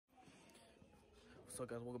So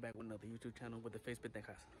guys, welcome back with another YouTube channel with the face bit that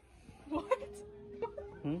casa. What?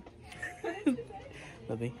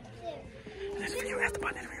 Nothing. This video has the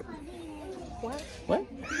button. What? What?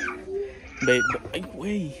 Babe,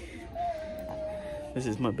 wait. This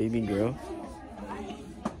is my baby girl.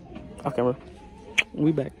 Off camera.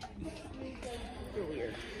 We back. You're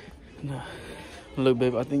weird. Nah. Look,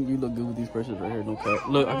 babe, I think you look good with these brushes right here. No cap.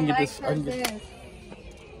 Look, I can get this. I can get.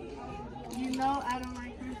 You know I don't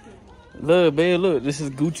like purses. Look, babe, look. This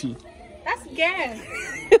is Gucci. That's gas.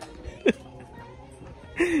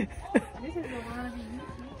 This is a lot of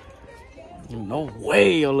you. No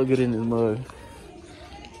way y'all look good in this mug.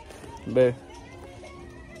 Babe.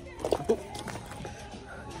 Oh.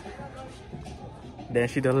 Damn,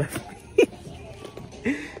 she done left me.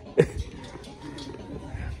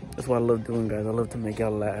 That's what I love doing, guys. I love to make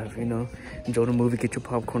y'all laugh, you know. Enjoy the movie, get your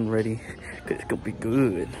popcorn ready, cause it's gonna be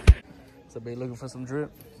good. So, babe, looking for some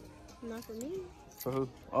drip? Not for me. For who?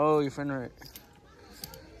 Oh, your friend, right?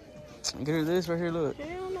 Get her this right here, look.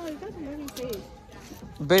 Hell no, you got some heavy taste.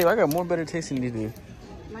 Babe, I got more better taste than you do.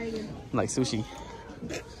 Like sushi.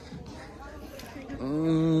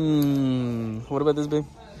 What about this, babe?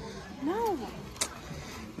 no.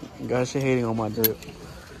 Gosh, she hating on my drip.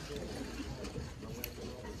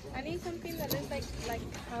 I need something that is like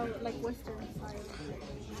Western style.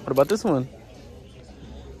 What about this one?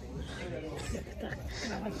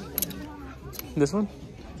 This one?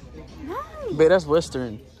 No. Babe, that's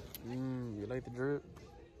Western. You like the drip?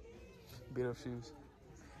 Beat up shoes.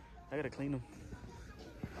 I gotta clean them.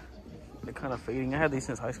 They're kind of fading. I had these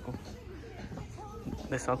since high school.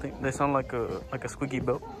 They sound like a squeaky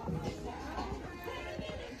belt.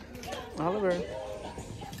 However.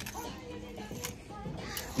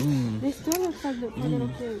 They still look like the little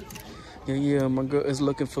kids. Yeah, my girl is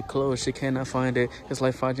looking for clothes. She cannot find it. It's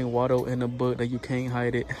like finding water in a book that you can't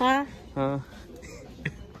hide it. Huh?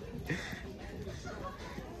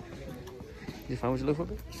 You find what you look for,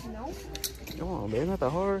 babe? No. Come on, babe. Not that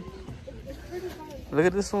hard. It's pretty hard. Look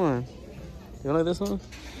at this one. You don't like this one?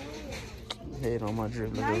 Hate on my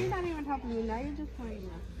drip. Now you're not even helping me. Now you're just playing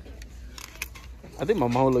now. I think my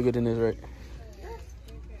mom would look good in this, right?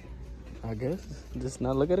 I guess. Just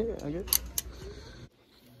not look at it, I guess.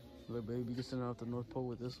 Look, baby, you can send her off the North Pole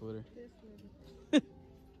with this sweater.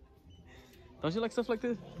 Don't you like stuff like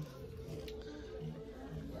this?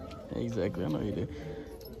 Exactly, I know you do.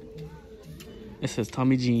 It says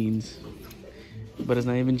Tommy Jeans, but it's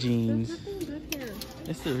not even jeans. There's nothing good here.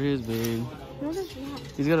 Yes, there is, babe. No, there's not.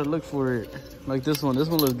 He's gotta look for it. Like this one. This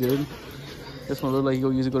one looks good. This one looks like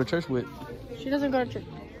he'll usually go to church with. She doesn't go to church.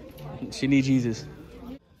 She needs Jesus.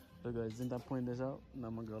 Look, guys, didn't I point this out? Now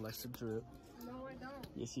my girl likes to drip. No, I don't.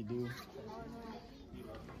 Yes, you do.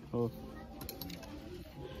 No, I Oh.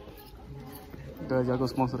 Guys, y'all go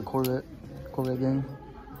sponsor the Corvette game.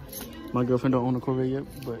 My girlfriend don't own a Corvette yet,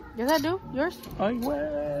 but... don't. Yes, I do. Yours?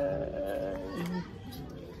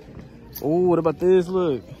 Oh, what about this?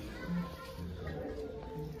 Look.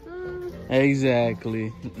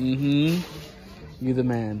 Exactly. You're the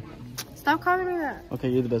man. Stop calling me that. Okay,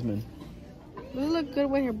 you're the best man. You look good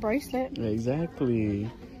with your bracelet.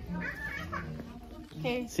 Exactly.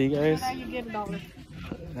 Okay. See, guys? Now you get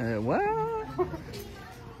 $1. What?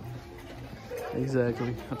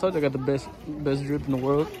 Exactly. I told you I got the best drip in the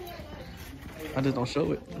world. I just don't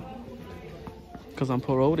show it. Because I'm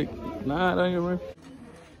parodic. Nah, that ain't right.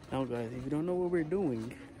 Now, guys, if you don't know what we're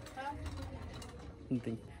doing, if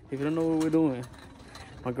you don't know what we're doing,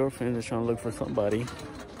 my girlfriend is trying to look for somebody.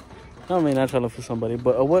 I mean, not trying to look for somebody,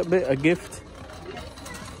 but a gift.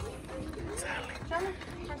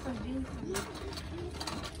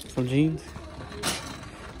 Some jeans?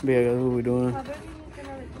 But yeah, guys, what we're doing.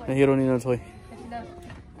 And he don't need no toy.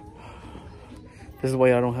 This is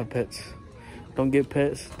why I don't have pets. Don't get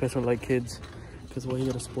pets. Pets are like kids. Because why you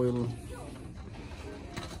gotta spoil them.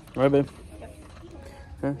 Alright, babe?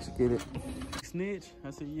 Huh? Just get it. Snitch.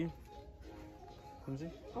 I see you. Let me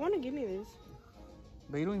see. I want to give me this.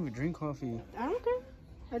 But you don't even drink coffee. I don't care.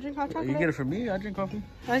 I drink hot chocolate. You get it for me? I drink coffee.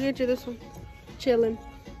 I'll get you this one. Chillin'.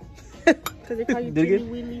 Because they call you Did Chilly it?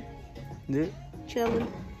 Willy. Did it? Chillin'.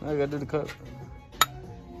 I gotta do the cup.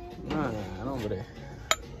 Nah, I don't over there.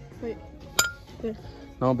 Wait. There.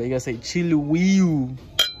 No, but you gotta say chili wheel.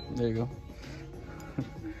 There you go.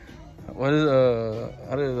 What is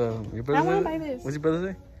how did your brother I wanna say? buy this. What's your brother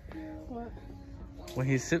say? What? When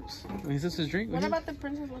he sips his drink? What about the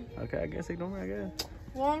princess one? Okay, I guess ignore me, I guess.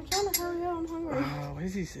 Well, I'm trying to hurry up. I'm hungry. What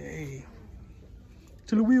does he say?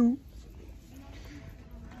 Chili wheel.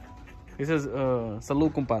 He says,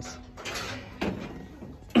 salud, compas.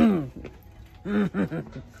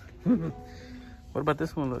 What about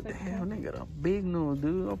this one? Look, damn, they got a big nose,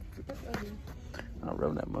 dude. I'll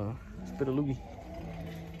rub that mug. Spit a loogie.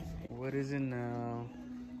 What is it now?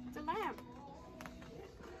 It's a lamp.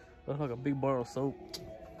 Looks like a big bar of soap.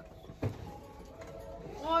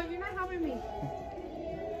 Oh, you're not helping me.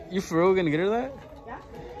 You for real gonna get her that? Yeah.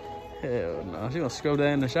 Hell no, she gonna scrub that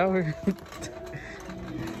in the shower.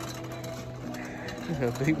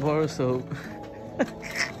 A big bar of soap.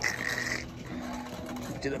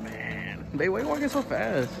 To the man. Babe, why you walking so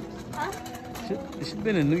fast? Huh? She's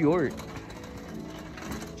been in New York.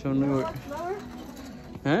 She's in New York. Slower?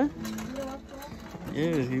 Huh?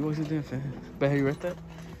 Yes, he walks damn fast. But have you read that?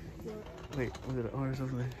 Yeah. Wait, was it an R or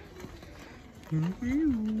something?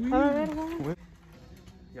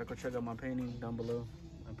 Y'all go check out my painting down below.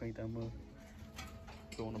 I paint that mug.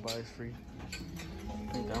 If you want to buy, it's free.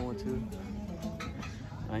 Paint that one too.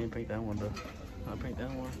 I ain't paint that one though. I paint that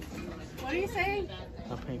one. What are you saying?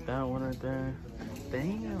 I paint that one right there.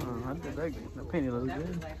 Damn, I did that painting looks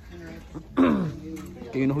good.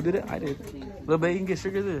 You know who did it? I did. Little baby, you can get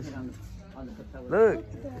sugar this. Look.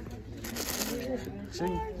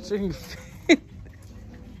 Chicken.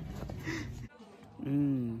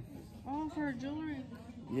 Oh, for jewelry.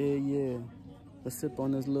 Yeah. Let's sip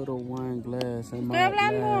on this little wine glass and might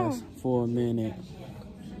last for a minute.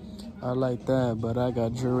 I like that, but I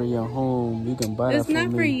got jewelry at home. You can buy that for me. It's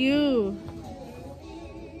not for you.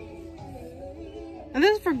 And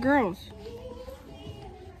this is for girls.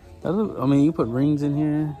 I mean, you put rings in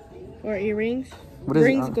here. Or earrings. What is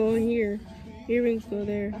Rings it? go in here. Earrings go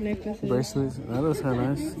there. Necklaces. Bracelets. That looks kind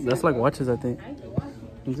of nice. That's like watches, I think.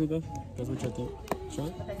 You see that? That's what I think. Show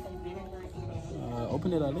it.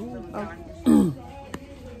 Open it out there. Oh.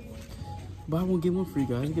 Buy one, get one free,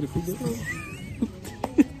 guys. You get a free gift.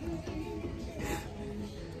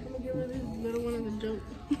 Little one as a joke.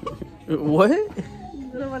 What?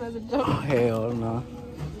 Little one as a joke. Oh, hell no.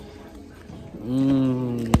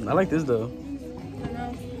 I like this though. I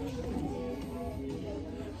know.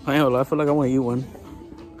 I ain't gonna lie, I feel like I want to eat one.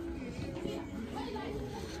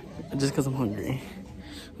 Just because I'm hungry.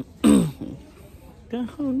 I'm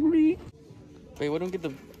hungry. Wait, we don't get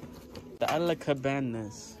the a la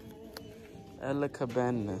cabanas. A la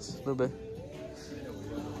cabanas. A little bit.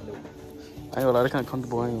 I ain't gonna lie, they're kind of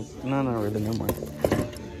comfortable. No, not really, never mind.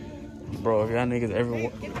 Bro, if y'all niggas ever...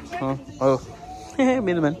 Huh? Oh.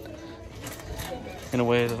 Me the man.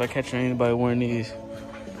 Anyways, if I catch anybody wearing these,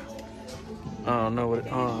 I don't know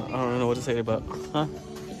what to say about. Huh?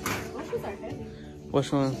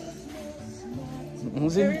 Which one?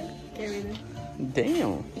 Who's it?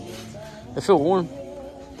 Damn. They feel warm.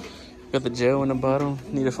 Got the gel in the bottom.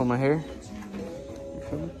 Need it for my hair. You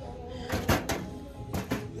feel me?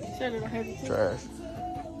 Trash.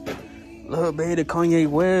 Little baby Kanye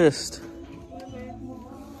West.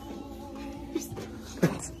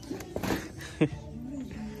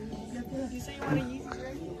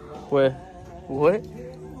 What? What?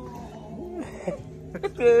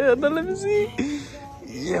 Yeah, let me see.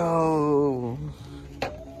 Yo.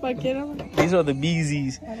 These are the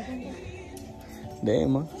Beezies.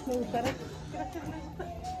 Damn, man.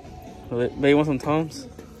 Babe, you want some Toms?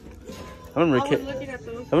 I remember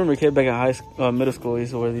a kid back in middle school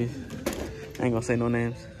used to wear these. I ain't gonna say no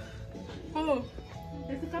names. Oh.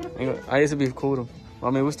 I used to be cool with them.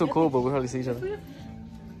 I mean, we're still cool, but we hardly see each other.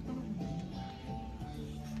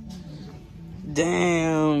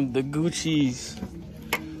 Damn, the Gucci's.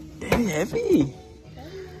 Damn, heavy.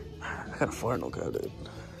 I gotta fart no god, dude.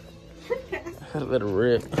 I gotta let it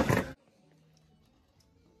rip.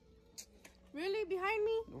 Really? Behind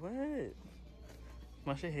me? What?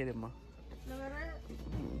 My shit hit it, ma.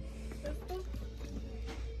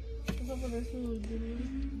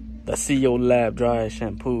 That's your Lab Dry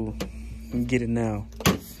Shampoo. You can get it now.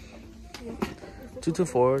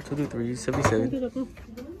 224-223-77.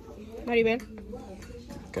 Maribel.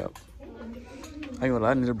 Go. I ain't gonna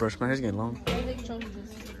lie, I need to brush my hair's getting long.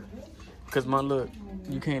 Cause my look,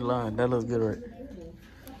 you can't lie. That looks good, right?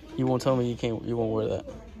 You won't tell me you won't wear that.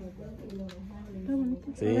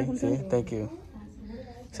 See? Thank you.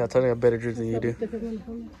 See, I told you I got better drip than you do.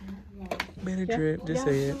 Better drip, just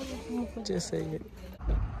say it. Just say it.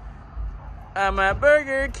 I'm at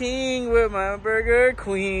Burger King with my Burger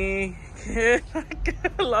Queen.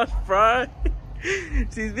 Lost pride.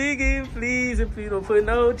 She's vegan, please, and please don't put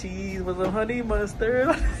no cheese with some honey mustard.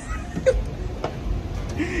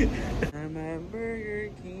 I'm at Burger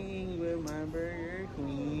King with my Burger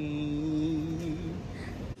Queen.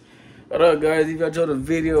 What up, guys? If y'all enjoyed the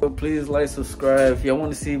video, please like, subscribe. If y'all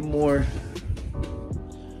want to see more.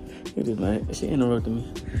 Look at this, man. She interrupted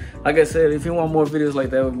me. Like I said, if you want more videos like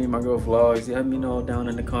that with me, my girl vlogs, let me know down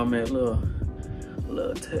in the comment. Look,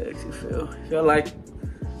 little tags, you feel? Feel like,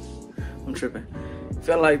 I'm tripping.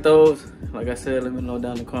 Feel like those, like I said, let me know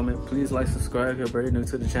down in the comment. Please like, subscribe if you're very new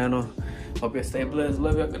to the channel. Hope you stay blessed.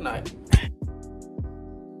 Love you. Good night.